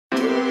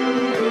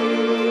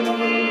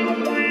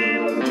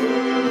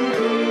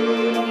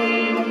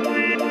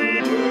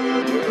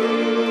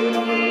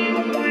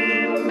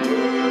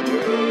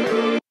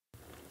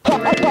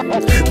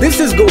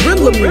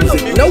Gorealla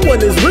Muzik. No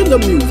one is realer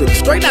music.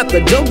 Straight out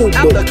the jungle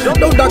book.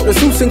 No Dr.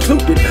 Seuss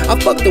included. I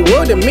fuck the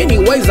world in many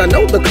ways. I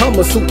know the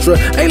Kama Sutra.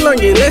 Ain't learn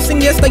your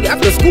lesson yet. Stay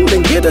after school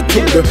and get a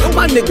tutor.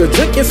 My nigga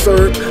drinking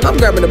syrup. I'm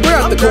grabbing the beer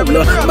out the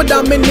cooler. I'm a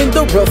diamond in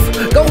the rough.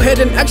 Go ahead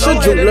and ask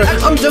your jeweler.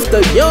 I'm just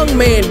a young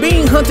man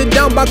being hunted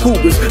down by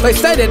cougars. They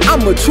say that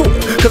I'm mature,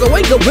 cause I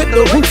wake up with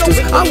the roosters.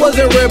 I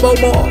wasn't Rebo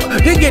Bar,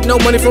 didn't get no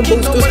money from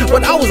boosters,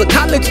 but I was a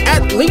college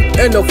athlete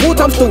and a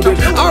full-time student.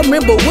 I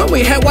remember when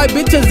we had white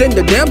bitches in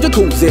the damn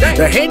jacuzzi,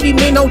 the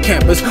handyman on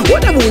campus,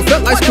 whatever we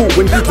felt like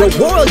schooling. The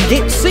world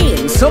gets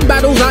seen, some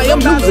battles I am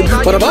losing,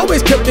 but I've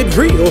always kept it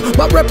real.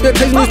 My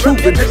reputation is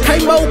proven.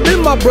 K-Mo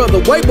been my brother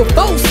way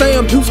before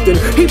Sam Houston.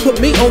 He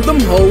put me on them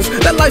hoes.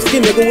 That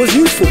light-skinned nigga was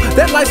useful.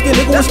 That light-skinned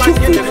nigga was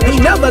truthful. He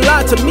never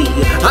lied to me.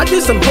 I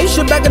did some whole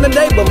shit back in the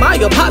day, but my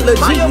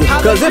apology.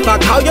 Cause if I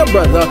call your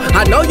brother,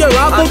 I know you're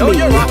out for me.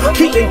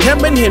 Keaton,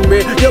 Cameron,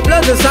 Henry, your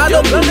blood's inside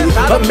of me.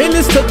 A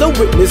menace to the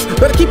witness,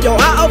 better keep your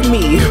eye on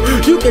me.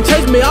 You can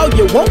chase me all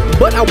you want,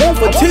 but I won't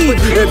fatigue.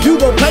 If you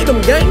gon' play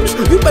them games,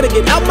 you better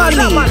get out my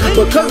league.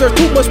 Because there's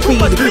too much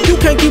speed. You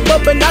can't keep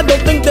up and I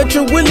don't think that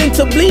you're willing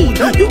to bleed.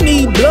 You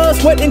need blood,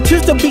 sweat, and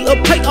tears to be a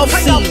playoff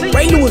seed.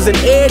 Ray Lewis and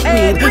Ed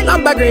Reed,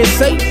 I'm back in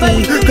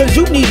safety. Cause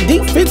you need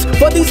defense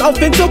for these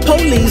offensive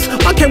police.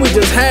 Why can't we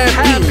just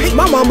have peace?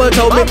 My mama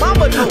told me,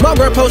 my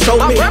grandpa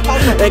showed me,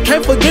 and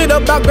can't forget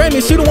about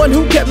granny, she the one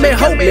who kept me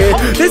holy.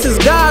 This is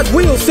God's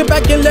will, sit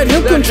back and let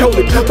him control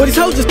it. But these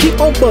hoes just keep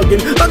on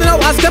bugging. But you know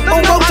I step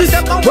on roaches.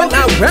 When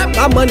I rap,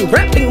 I'm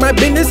unwrapping my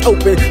business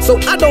open. So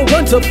I don't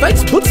run to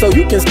Facebook so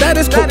you can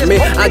status quote me.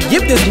 I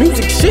give this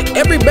music shit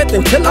every breath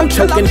until I'm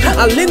choking.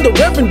 I lend the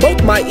reverend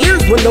both my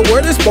ears when the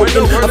word is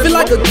spoken. I feel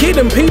like a kid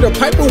in Peter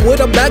Piper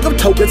with a bag of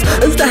tokens.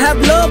 I used to have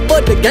love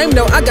for the game,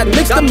 now I got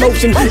mixed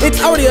emotion.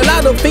 It's already a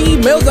lot of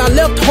females I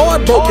left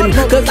heartbroken.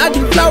 Cause I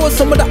deflower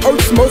some of the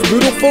earth's most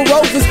beautiful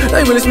roses.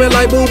 They really smell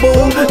like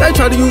boo-boo. They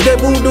try to use that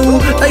voodoo.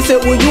 They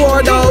said, well, you are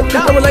a dog.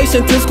 No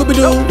relation to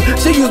Scooby-Doo.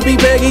 She used to be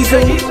Peggy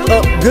Sue.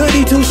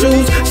 Goody two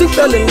shoes. She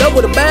fell in love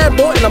with a bad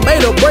boy and I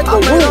made her break a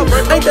rule.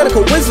 Ain't that a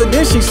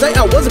coincidence? She say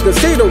I wasn't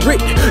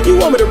considerate. You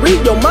want me to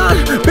read your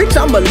mind? Bitch,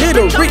 I'm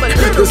illiterate.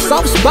 The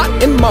soft spot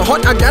in my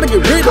heart, I gotta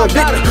get rid of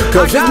it.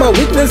 Cause it's my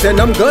weakness and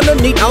I'm gonna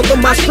need all of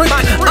my strength.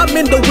 I'm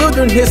in the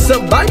wilderness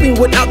surviving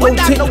without no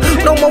tent.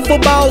 No more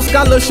football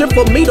scholarship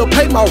for me to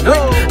pay my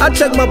rent. I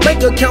check my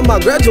bank account, my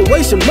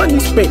graduation money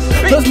spent.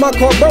 Plus my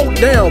car broke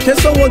down, can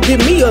someone give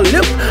me a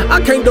lift?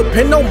 I can't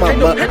depend on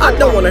mama, I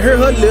don't wanna hear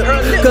her lip.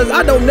 Cause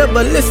I don't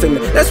never listen,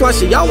 that's why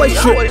she always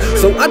trip.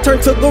 So I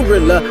turned to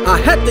gorilla, I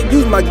had to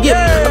use my gift.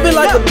 I feel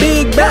like a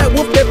big bad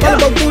wolf that finna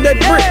go through that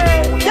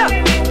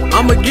brick.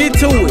 I'ma get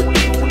to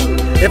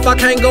it. If I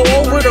can't go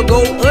over it or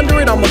go under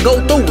it, I'ma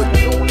go through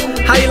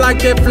it. How you like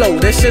that flow?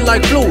 That shit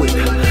like fluid.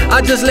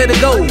 I just let it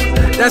go,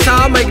 that's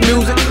how I make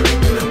music.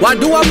 Why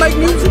do I make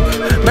music?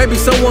 Maybe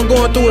someone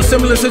going through a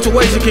similar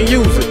situation can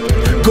use it.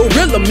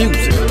 Gorealla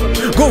Muzik,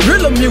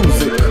 Gorealla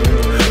Muzik.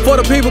 For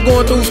the people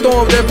going through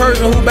storms, that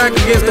person who back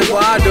against it,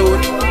 well, I do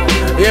it.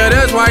 Yeah,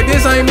 that's right,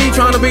 this ain't me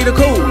trying to be the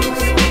coolest.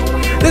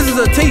 This is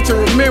a teacher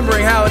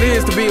remembering how it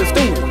is to be a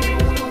student.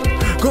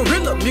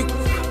 Gorealla Muzik,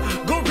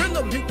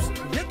 Gorealla Muzik.